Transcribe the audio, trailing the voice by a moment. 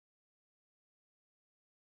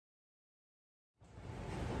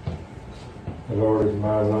The Lord is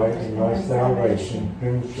my light and my salvation.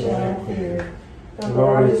 Whom shall I fear? The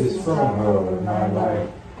Lord is the stronghold of my life.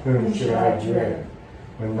 Whom shall I dread?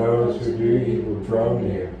 When those who do evil draw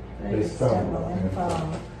near, they stumble and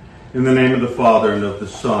fall. In the name of the Father, and of the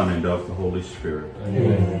Son, and of the Holy Spirit.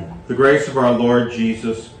 Amen. The grace of our Lord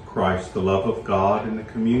Jesus Christ, the love of God, and the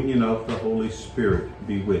communion of the Holy Spirit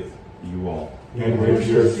be with you all. And with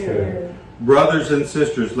your spirit. Brothers and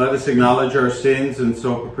sisters, let us acknowledge our sins and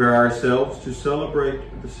so prepare ourselves to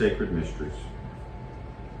celebrate the sacred mysteries.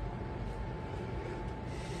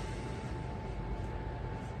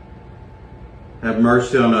 Have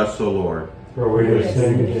mercy on us, O Lord. For we have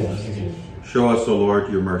sinned against you. Show us, O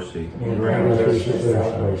Lord, your mercy. And grant us your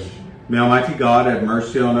salvation. May Almighty God have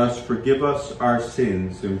mercy on us, forgive us our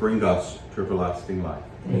sins, and bring us to everlasting life.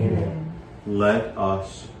 Amen. Let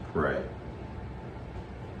us pray.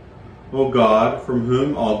 O God, from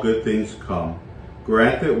whom all good things come,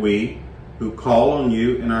 grant that we, who call on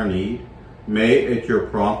you in our need, may at your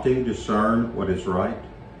prompting discern what is right,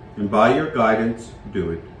 and by your guidance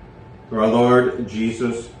do it. Through our Lord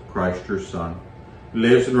Jesus Christ, your Son, who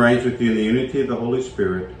lives and reigns with you in the unity of the Holy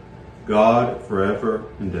Spirit, God, forever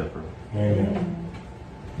and ever. Amen.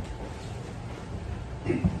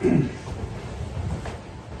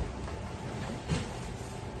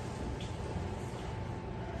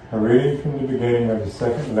 A reading from the beginning of the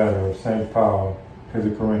second letter of St. Paul to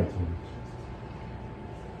the Corinthians.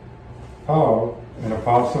 Paul, an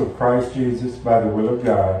apostle of Christ Jesus by the will of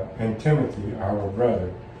God, and Timothy, our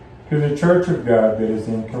brother, to the church of God that is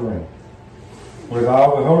in Corinth, with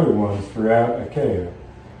all the holy ones throughout Achaia,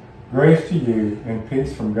 grace to you and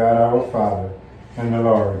peace from God our Father and the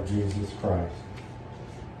Lord Jesus Christ.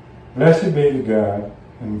 Blessed be the God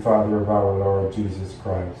and Father of our Lord Jesus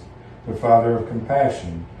Christ, the Father of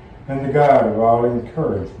compassion and the God of all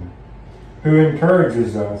encouragement, who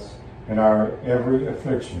encourages us in our every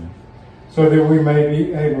affliction, so that we may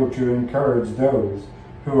be able to encourage those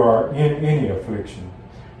who are in any affliction,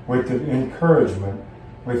 with the encouragement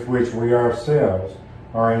with which we ourselves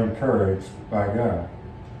are encouraged by God.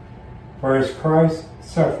 For as Christ's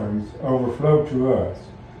sufferings overflow to us,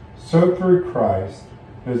 so through Christ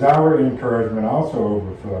does our encouragement also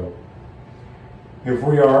overflow. If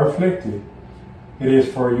we are afflicted, it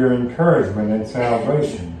is for your encouragement and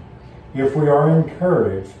salvation. If we are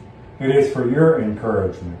encouraged, it is for your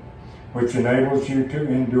encouragement, which enables you to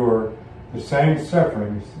endure the same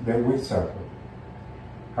sufferings that we suffer.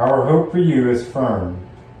 Our hope for you is firm,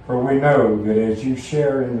 for we know that as you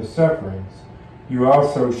share in the sufferings, you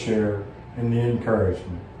also share in the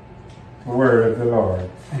encouragement. The word of the Lord.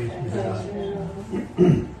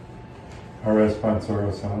 Our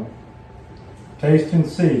responsorial psalm. Taste and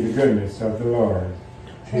see the goodness of the Lord.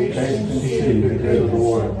 Taste and see the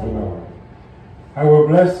goodness of the Lord. I will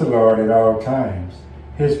bless the Lord at all times.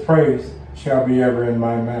 His praise shall be ever in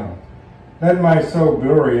my mouth. Let my soul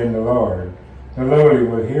glory in the Lord. The lowly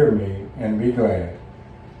will hear me and be glad.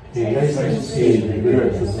 Taste and see the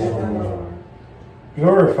goodness of the Lord.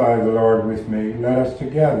 Glorify the Lord with me. Let us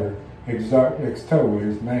together extol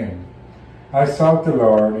his name. I sought the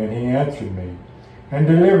Lord, and he answered me, and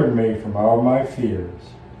delivered me from all my fears.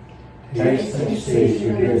 Taste and see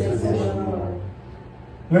the goodness of the Lord.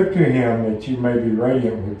 Look to him that you may be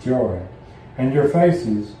radiant with joy, and your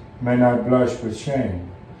faces may not blush with shame.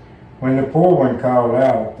 When the poor one called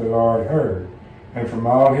out, the Lord heard, and from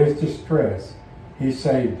all his distress he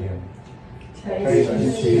saved him. Taste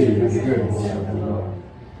and see the goodness of the Lord.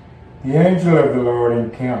 The angel of the Lord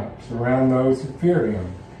encamps around those who fear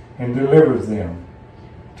him, and delivers them.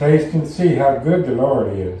 Taste and see how good the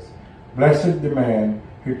Lord is. Blessed the man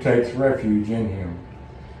who takes refuge in him.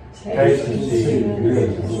 Taste and see the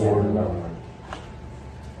goodness of the Lord.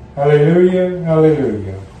 Hallelujah,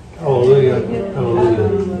 hallelujah. Hallelujah,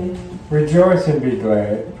 hallelujah. Rejoice and be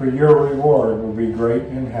glad, for your reward will be great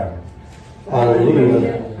in heaven.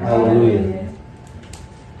 Hallelujah, hallelujah.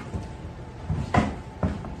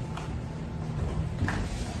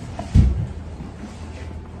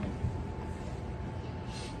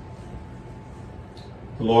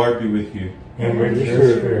 The Lord be with you. And with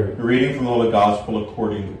your spirit. A reading from the Holy Gospel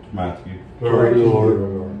according to Matthew. Glory to you,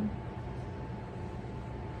 Lord.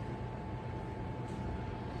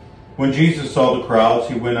 When Jesus saw the crowds,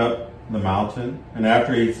 he went up the mountain, and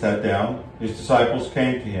after he had sat down, his disciples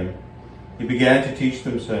came to him. He began to teach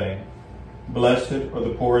them, saying, Blessed are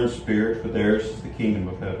the poor in spirit, for theirs is the kingdom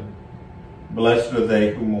of heaven. Blessed are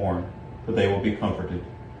they who mourn, for they will be comforted.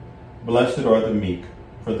 Blessed are the meek,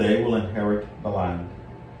 for they will inherit the land.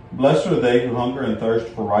 Blessed are they who hunger and thirst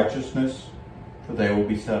for righteousness, for they will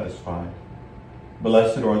be satisfied.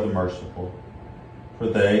 Blessed are the merciful, for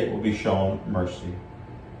they will be shown mercy.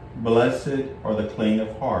 Blessed are the clean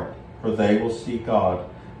of heart, for they will see God.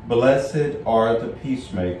 Blessed are the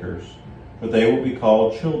peacemakers, for they will be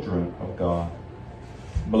called children of God.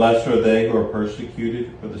 Blessed are they who are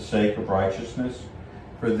persecuted for the sake of righteousness,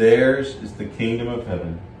 for theirs is the kingdom of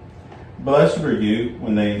heaven. Blessed are you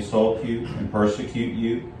when they insult you and persecute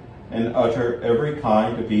you, and utter every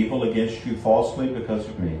kind of evil against you falsely because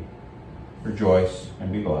of me. Rejoice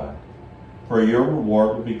and be glad, for your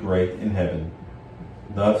reward will be great in heaven.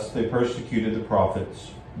 Thus they persecuted the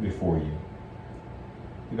prophets before you.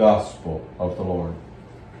 The Gospel of the Lord.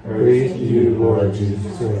 Praise to you, Lord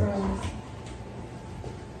Jesus Christ.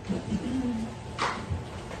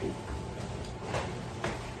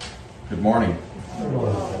 Good morning.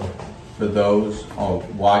 For those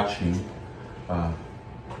watching,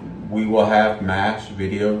 we will have Mass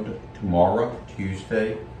videoed tomorrow,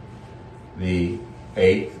 Tuesday, the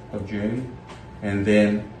 8th of June. And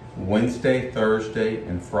then Wednesday, Thursday,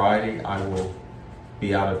 and Friday, I will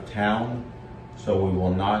be out of town, so we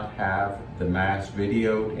will not have the Mass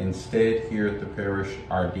videoed. Instead, here at the parish,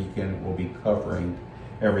 our deacon will be covering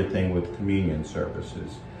everything with communion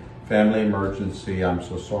services. Family emergency, I'm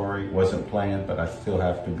so sorry, wasn't planned, but I still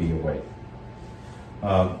have to be away.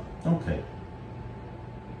 Okay.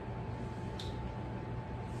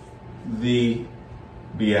 The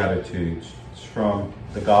Beatitudes. It's from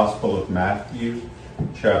the Gospel of Matthew,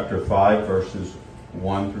 chapter 5, verses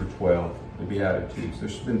 1 through 12. The Beatitudes.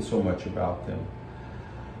 There's been so much about them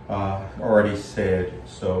already said,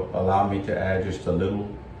 so allow me to add just a little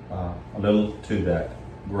to that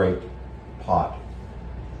great pot.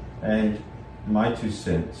 And my 2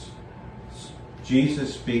 cents.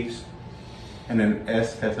 Jesus speaks in an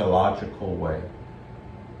eschatological way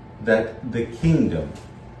that the kingdom,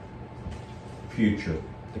 future,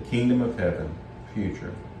 the kingdom of heaven,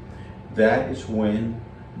 future, that is when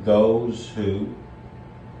those who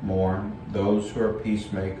mourn, those who are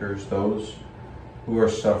peacemakers, those who are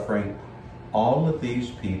suffering, all of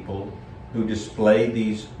these people who display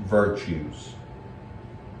these virtues,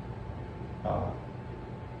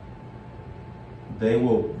 they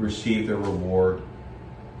will receive their reward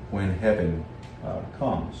when heaven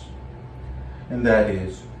comes. And that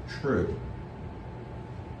is true.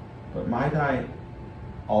 But might I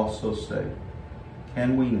also say,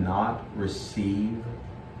 can we not receive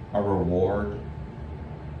a reward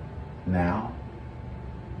now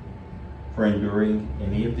for enduring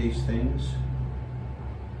any of these things?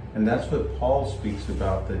 And that's what Paul speaks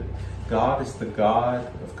about, that God is the God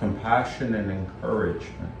of compassion and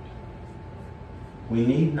encouragement. We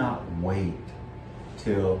need not wait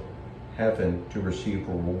till heaven to receive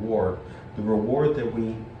a reward. The reward that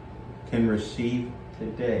we can receive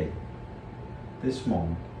today, this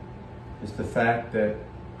moment, is the fact that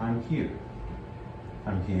I'm here.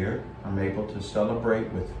 I'm here. I'm able to celebrate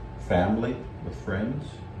with family, with friends.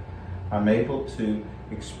 I'm able to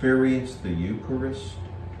experience the Eucharist,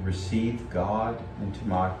 to receive God into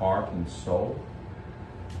my heart and soul.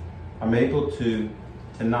 I'm able to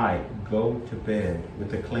tonight go to bed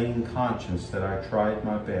with a clean conscience that I tried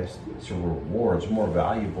my best. It's a reward. It's more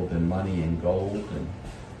valuable than money and gold and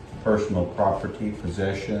personal property,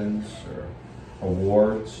 possessions, or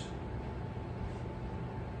awards.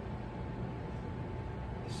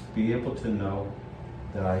 Just be able to know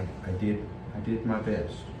that I did my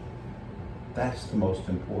best. That's the most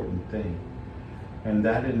important thing. And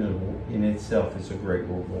that in itself is a great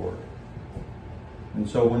reward. And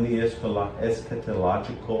so when the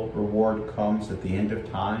eschatological reward comes at the end of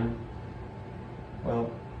time, well,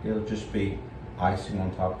 it'll just be icing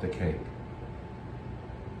on top of the cake.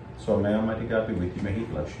 So may Almighty God be with you. May He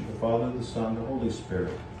bless you, the Father, the Son, the Holy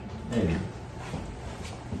Spirit. Amen.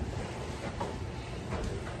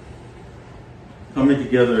 Coming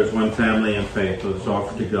together as one family in faith, let us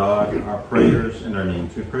offer to God our prayers and our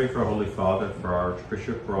needs. We pray for our Holy Father, for our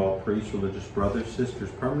Archbishop, for all priests, religious brothers,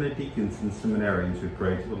 sisters, permanent deacons, and seminarians. We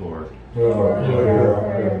pray to the Lord.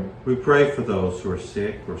 We pray for those who are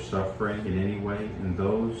sick or suffering in any way, and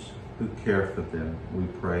those who care for them. We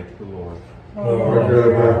pray to the Lord.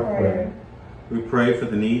 We pray for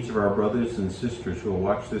the needs of our brothers and sisters who will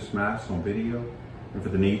watch this Mass on video, and for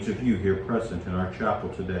the needs of you here present in our chapel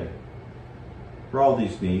today. For all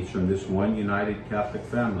these needs from this one united Catholic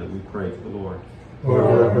family, we pray to the Lord.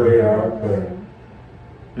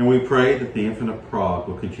 And we pray that the Infant of Prague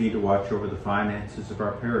will continue to watch over the finances of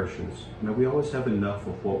our parishes, and that we always have enough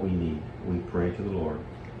of what we need. We pray to the Lord.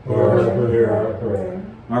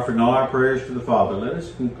 Offering all our prayers to the Father, let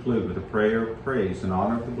us conclude with a prayer of praise in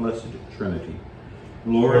honor of the Blessed Trinity.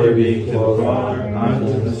 Glory be to the Father, and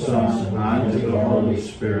to the Son, and to the Holy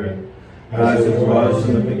Spirit, as it was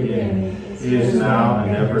in the beginning, is now,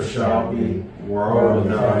 and ever shall be, world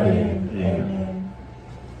without end. Amen.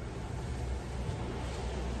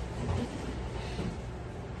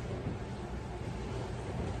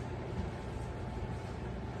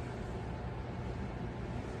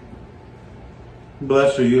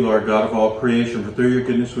 Blessed are you, Lord God of all creation, for through your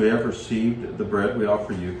goodness we have received the bread we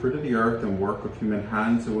offer you, fruit of the earth and work of human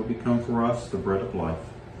hands, that will become for us the bread of life.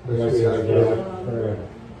 Blessed be thy God forever.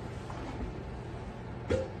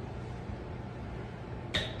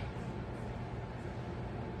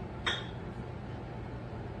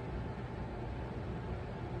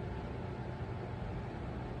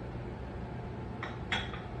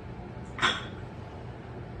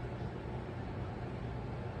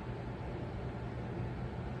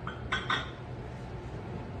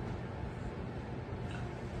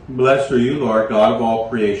 Blessed are you, Lord God of all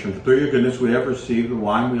creation, for through your goodness we have received the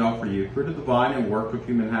wine we offer you, fruit of the vine and work of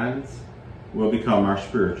human hands, will become our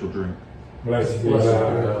spiritual drink. Blessed be thy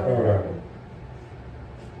God forever.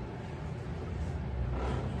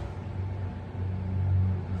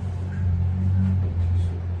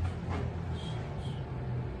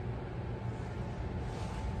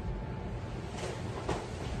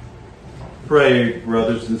 Pray,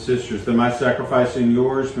 brothers and sisters, that my sacrifice and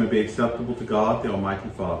yours may be acceptable to God, the Almighty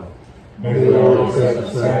Father. May the Lord accept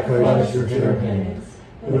the sacrifice of your hands,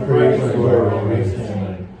 for the praise and glory of his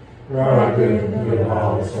name, for our good and the good of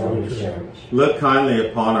all his holy church. Look kindly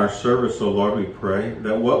upon our service, O Lord, we pray,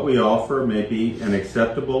 that what we offer may be an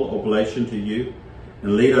acceptable oblation to you,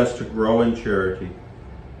 and lead us to grow in charity.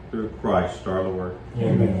 Through Christ our Lord.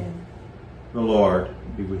 Amen. The Lord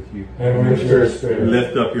be with you. And with your spirit.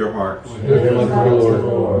 Lift up your hearts. Lift up the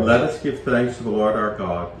Lord. Let us give thanks to the Lord our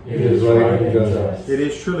God. It is right and just. It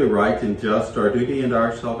is truly right and just, our duty and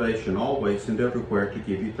our salvation, always and everywhere to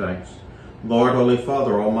give you thanks. Lord, Holy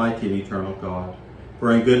Father, Almighty and eternal God,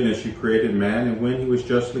 for in goodness you created man, and when he was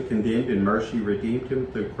justly condemned, in mercy you redeemed him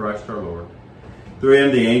through Christ our Lord. Through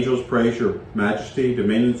him the angels praise your majesty,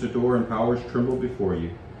 dominions adore, and powers tremble before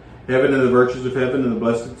you. Heaven and the virtues of heaven and the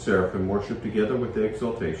blessed seraphim worship together with the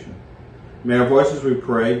exaltation. May our voices, we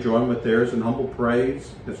pray, join with theirs in humble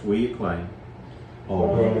praise as we acclaim.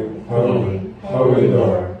 Holy, holy, holy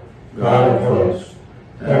Lord, God of hosts,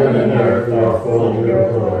 heaven and earth are full of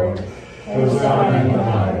your glory. Hosanna in the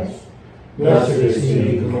highest. Blessed is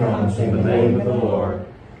he who comes in the name of the Lord.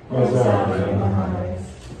 Hosanna in the highest.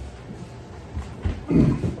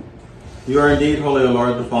 You are indeed holy, O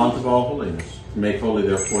Lord, the fount of all holiness. Make holy,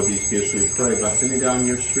 therefore, these gifts, we pray, by sending down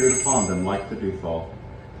your Spirit upon them like the dewfall,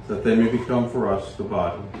 that they may become for us the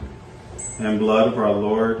body and blood of our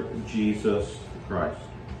Lord Jesus Christ.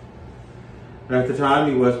 And at the time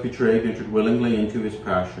he was betrayed, entered willingly into his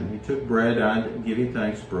passion, he took bread and, giving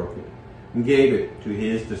thanks, broke it, and gave it to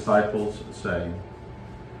his disciples, saying,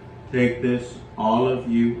 Take this, all of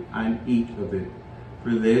you, and eat of it,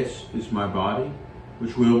 for this is my body,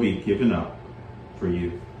 which will be given up for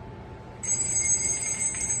you.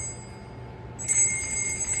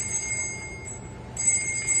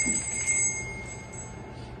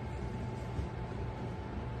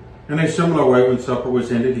 In a similar way, when supper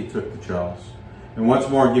was ended, he took the chalice, and once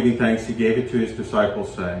more giving thanks, he gave it to his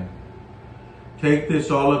disciples, saying, Take this,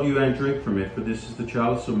 all of you, and drink from it, for this is the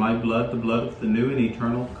chalice of my blood, the blood of the new and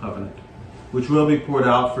eternal covenant, which will be poured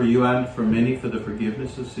out for you and for many for the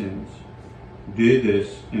forgiveness of sins. Do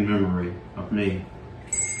this in memory of me.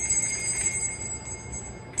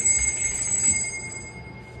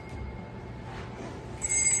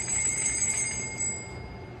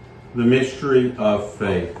 The mystery of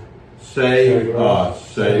faith. Save us,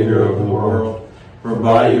 Savior of the world, for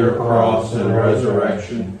by your cross and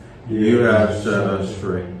resurrection you have set us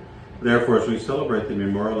free. Therefore, as we celebrate the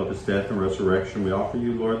memorial of his death and resurrection, we offer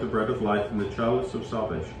you, Lord, the bread of life and the chalice of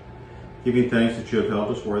salvation, giving thanks that you have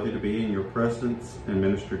held us worthy to be in your presence and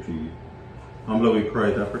minister to you. Humbly we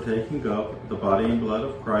pray that, partaking of the body and blood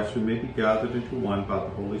of Christ, we may be gathered into one by the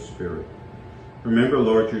Holy Spirit. Remember,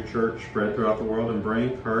 Lord, your church spread throughout the world, and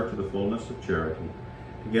bring her to the fullness of charity,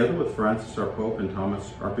 together with Francis, our Pope, and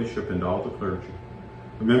Thomas, our Bishop, and all the clergy.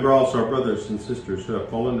 Remember also our brothers and sisters who have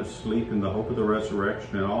fallen asleep in the hope of the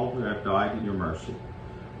resurrection, and all who have died in your mercy.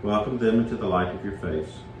 Welcome them into the light of your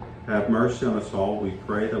face. Have mercy on us all, we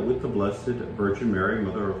pray, that with the Blessed Virgin Mary,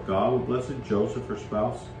 Mother of God, with Blessed Joseph, her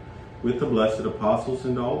spouse, with the blessed apostles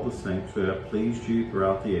and all the saints who have pleased you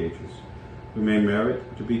throughout the ages, we may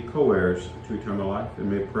merit to be co-heirs to eternal life,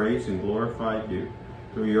 and may praise and glorify you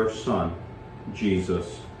through your Son,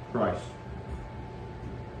 Jesus Christ.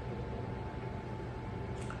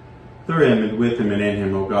 Through him and with him and in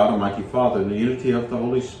him, O God, Almighty Father, in the unity of the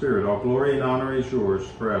Holy Spirit, all glory and honor is yours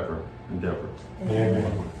forever and ever.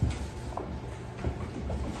 Amen.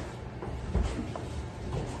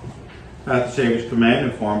 At the Savior's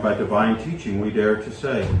command, informed by divine teaching, we dare to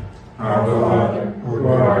say, Our Father, who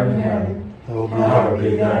art in heaven, hallowed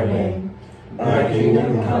be thy name. Thy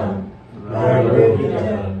kingdom come, thy will be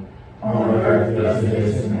done, on earth as it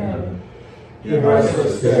is in heaven. Give us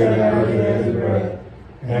this day our daily bread,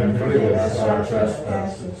 and forgive us our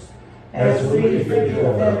trespasses, as we forgive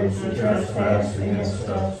those who trespass against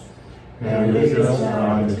us. And lead us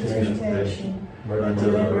not into temptation, but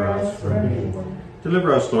deliver us from evil.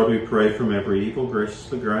 Deliver us, Lord, we pray, from every evil.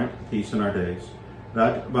 Graciously grant peace in our days,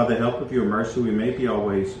 that by the help of your mercy we may be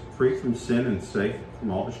always free from sin and safe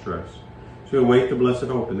from all distress. So we await the blessed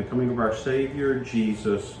hope in the coming of our Savior,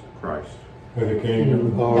 Jesus Christ. For the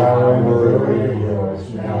kingdom, power, and glory are yours,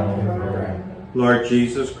 now and forever. Lord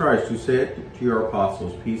Jesus Christ, who said to your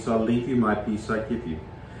apostles, Peace I'll leave you, my peace I give you.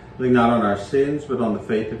 Lean not on our sins, but on the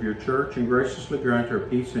faith of your church, and graciously grant her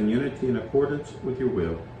peace and unity in accordance with your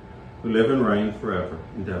will, who live and reign forever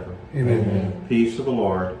and ever. Amen. Peace of the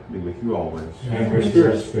Lord be with you always. And with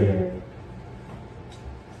your spirit.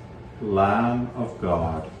 Lamb of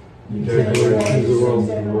God, You take away the sins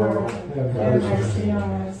of the world, have mercy on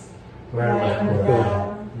us. Lamb of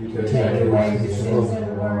God, you take away the sins of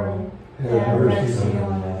the world, have mercy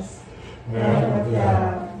on us. Lamb of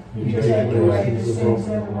God, you take away the sins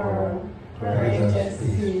of the world, grant us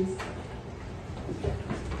peace.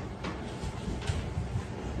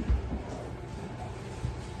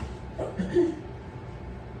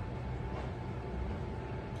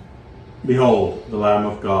 Behold, the Lamb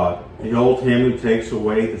of God. Behold him who takes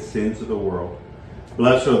away the sins of the world.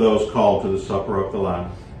 Blessed are those called to the supper of the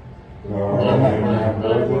Lamb. Lord, I am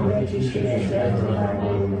not worthy that you should enter my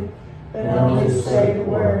bosom, but only say the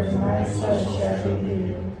words, and my soul shall be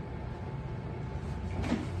healed.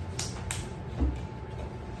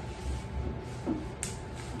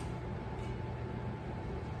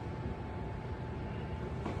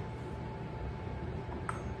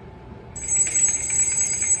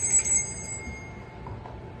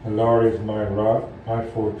 The Lord is my rock, my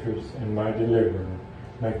fortress, and my deliverer.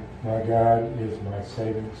 My God is my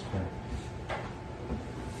saving strength.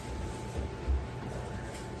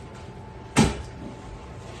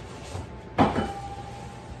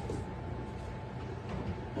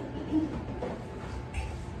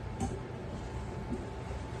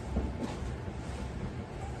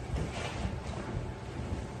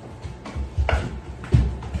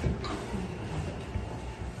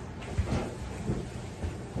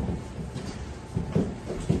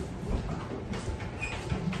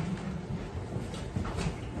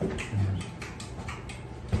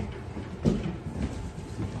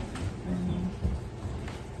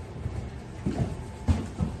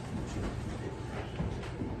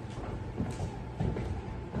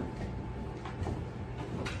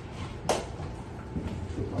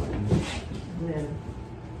 Amen.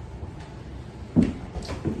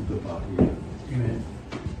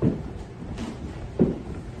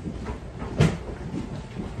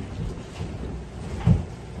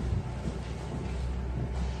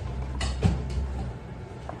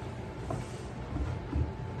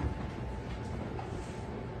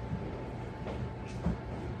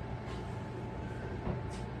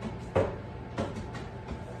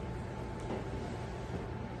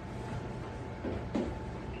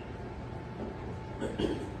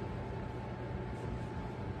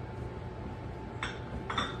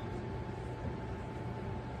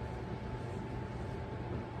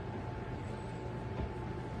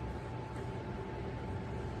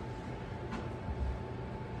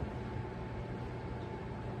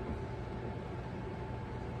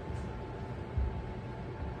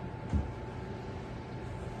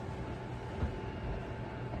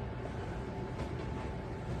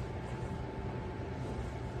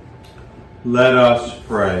 Let us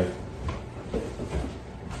pray.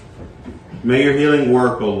 May your healing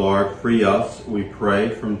work, O Lord, free us, we pray,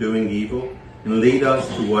 from doing evil, and lead us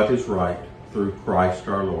to what is right, through Christ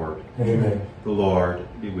our Lord. Amen. The Lord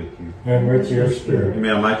be with you. And with your spirit. And may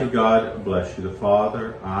Almighty God bless you, the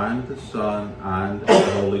Father, and the Son, and the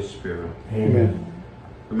Holy Spirit. Amen.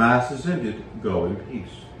 The Mass is ended. Go in peace.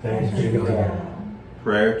 Thanks be to God.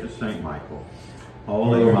 Prayer to Saint Michael.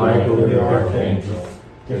 Holy Holy Michael, Michael, the the Archangel, Archangel,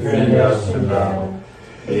 defend us in battle.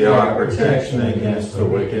 be our protection against the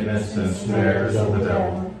wickedness and snares of the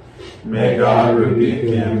devil. May God rebuke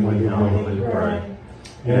him, we humbly pray.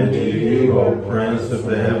 And to you, O Prince of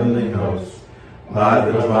the heavenly host, by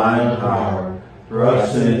the divine power,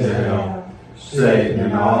 thrust into hell Satan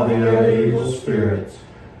and all the other evil spirits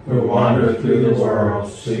who wander through the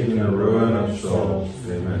world seeking the ruin of souls.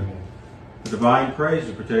 Amen. The divine praise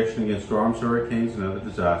and protection against storms, hurricanes, and other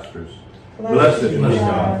disasters. Blessed be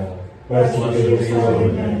God. Blessed be his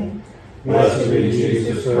holy name. Blessed be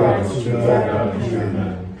Jesus Christ, who died on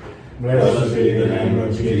human. Blessed be the name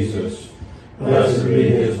of Jesus. Blessed be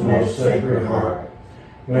his most sacred heart.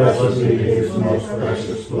 Blessed be his most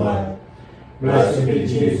precious blood. Blessed be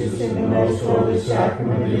Jesus in the most holy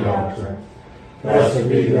sacrament of the altar. Blessed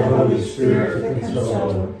be the Holy Spirit, the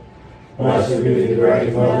Consoler. Blessed be the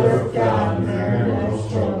great Mother of God, Mary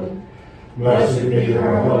most holy. Blessed be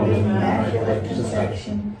her holy and immaculate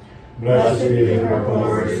conception. Blessed be her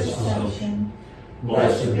glorious assumption.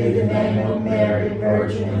 Blessed be the name of Mary,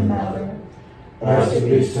 Virgin and Mother. Blessed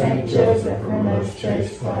be Saint Joseph, her most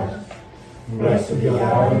chaste spouse. Blessed be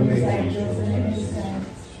God and his angels and his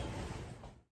saints.